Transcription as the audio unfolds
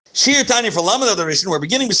Shir Tanya for Lamed Adar Rishon, we're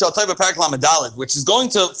beginning B'Shal Taiva Parak Lamed Daled, which is going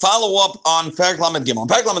to follow up on Parak Lamed Gimel.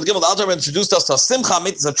 Parak Lamed Gimel, the Alter Rebbe introduced us to a simcha,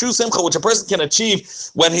 it's a true simcha, which a person can achieve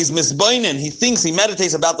when he's misbainin. He thinks, he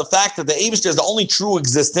meditates about the fact that the Eibishter is the only true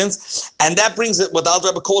existence, and that brings it, what the Alter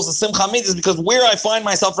Rebbe calls the simcha is because where I find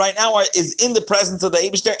myself right now is in the presence of the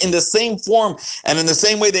Eibishter, in the same form, and in the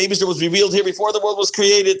same way the Eibishter was revealed here before the world was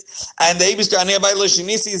created, and the Eibishter Anei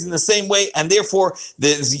Shinisi is in the same way, and therefore the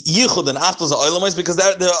Yichud and Achtos are Olamais, because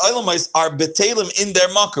the Olamais are betelim in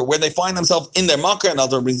their makkah, where they find themselves in their makkah, and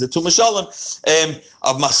Alter brings it to Mishalim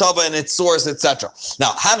of Machshava and its source, etc.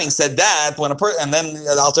 Now, having said that, when a person, and then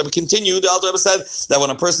the Alter continued, the Alter said that when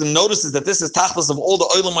a person notices that this is tachlis of all the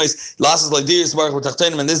Olamais, lasses like Diras Baruch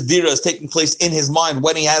V'Tachtenim, and this Dira is taking place in his mind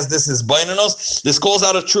when he has this is Bainanos, this calls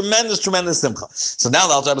out a tremendous simcha. So now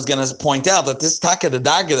the Alter is going to point out that this taka the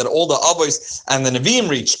daga that all the Avos and the Nevi'im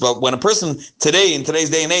reached, but when a person today, in today's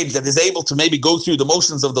day and age, that is able to maybe go through the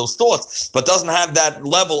motions of those thoughts, but doesn't have that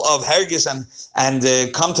level of hergish and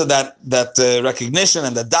come to that recognition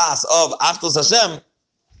and the das of Achdus Hashem,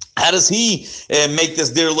 how does he make this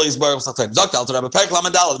dear Lois Baruch Satay?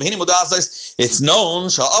 It's known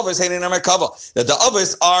that the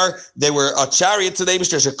Avos they were a chariot to the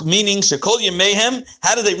Eibishter, meaning Shekol Yemehem.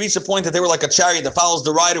 How did they reach the point that they were like a chariot that follows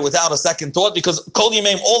the rider without a second thought? Because Kol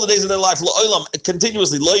Yemehem, all the days of their life,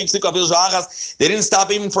 continuously, they didn't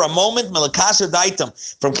stop even for a moment,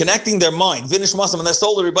 from connecting their mind, finish Masam, and their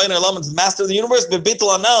soul, the Rebbeinu Olam, the master of the universe,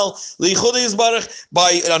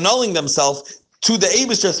 by annulling themselves to the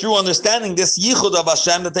Eibishter through understanding this yichud of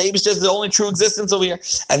Hashem, that the Eibishter is the only true existence over here,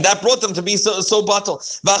 and that brought them to be so batal.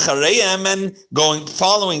 V'achareim, and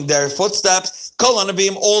following their footsteps, kol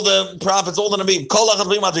hanabim, all the prophets, all the nabim, kol achad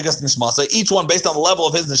v'madrigas nishmasa, each one based on the level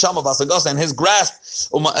of his neshama v'asagasa and his grasp,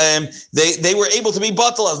 they were able to be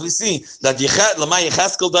batal, as we see that Lamai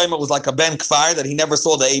Yecheskel Daima was like a ben kfar, that he never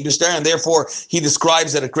saw the Eibishter, and therefore he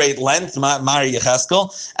describes it at great length, Mari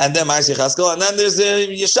Yecheskel, and then Mari Yecheskel, and then there's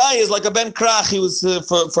Yeshai is like a ben krach. He was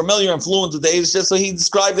familiar and fluent with the Eibishter, so he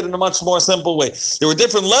described it in a much more simple way. There were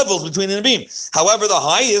different levels between the Nevi'im. However, the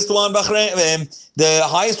highest one of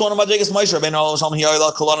Madrigas Moshe Rabbeinu Shalom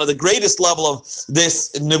Hiyayla Kolana, the greatest level of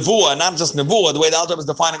this nevuah, not just nevuah, the way the Alter is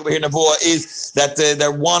defining over here nevuah is that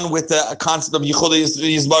they're one with the concept of Yichud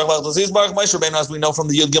Yisbarach Moshe Rabbeinu, as we know from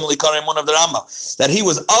the Yud Gimel Ikarim, one of the Rambam, that he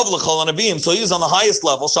was of L'Chol Nevi'im, so he was on the highest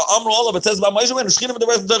level. So Amru Olav, it says about Moshe Rabbeinu, Shechina with the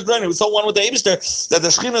rest of the Torah, he was so one with the Eibishter that the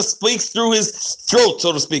Shechina speaks through his throat,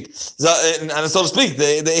 so to speak, and so to speak,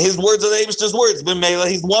 his words are the Eibishter's words.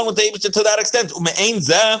 He's one with the Eibishter to that extent.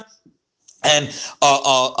 And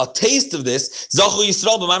a taste of this, Zachu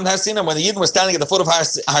Yisrael b'Mam Har Sinai, when the Yidden were standing at the foot of Har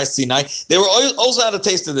Sinai, they were also had a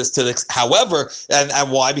taste of this. However, and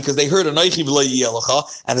why? Because they heard Anoichi v'lo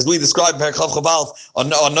yiyelecha, and as we described,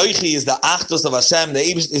 Anoichi is the Achdus of Hashem. The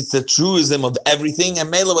Eibush is the truism of everything. And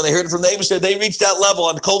Mela, when they heard it from the Eibishter, they reached that level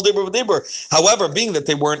on Kol Dibur v'Dibur. However, being that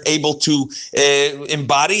they weren't able to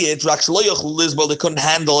embody it, they couldn't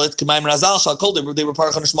handle it. They were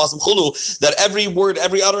that every word,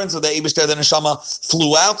 every utterance of the Eibishter, the neshama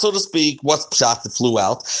flew out, so to speak. What's pshat that flew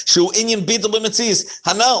out? Shu inyan bidl b'mitzias.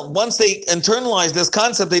 Hanal. Once they internalized this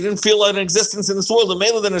concept, they didn't feel an existence in this world. The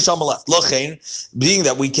mela the neshama left. Lochein, being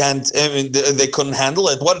that we can't, they couldn't handle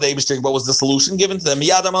it. What did Eibishter? What was the solution given to them?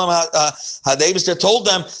 Yadam had Eibishter told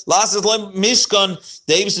them, "Last is mishkan."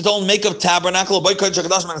 The Eibishter told them, "Make a tabernacle, a boy kodesh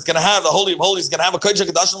hakadosh, and it's going to have the holy of holies. It's going to have a kodesh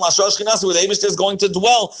hakadosh and lashrosh chinasi, where the Eibishter is going to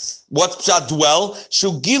dwell." What's pshat dwell?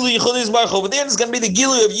 Shu gilu yichud yisbarach. Over there, it's going to be the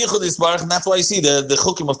gilu of yichud yisbarach. And that's why you see the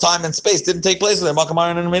chukim of time and space didn't take place there.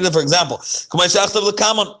 Makamar and Amida, for example.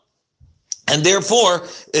 And therefore,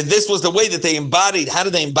 this was the way that they embodied. How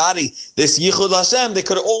did they embody this Yichud Hashem? They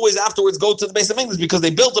could always afterwards go to the base of English because they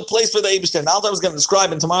built a place for the Eibishter. And Alta was going to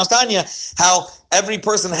describe in tomorrow's Tanya how every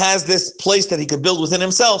person has this place that he could build within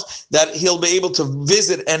himself, that he'll be able to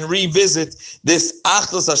visit and revisit this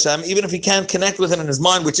Achdus Hashem, even if he can't connect with it in his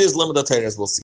mind, which is limited Torah, as we'll see.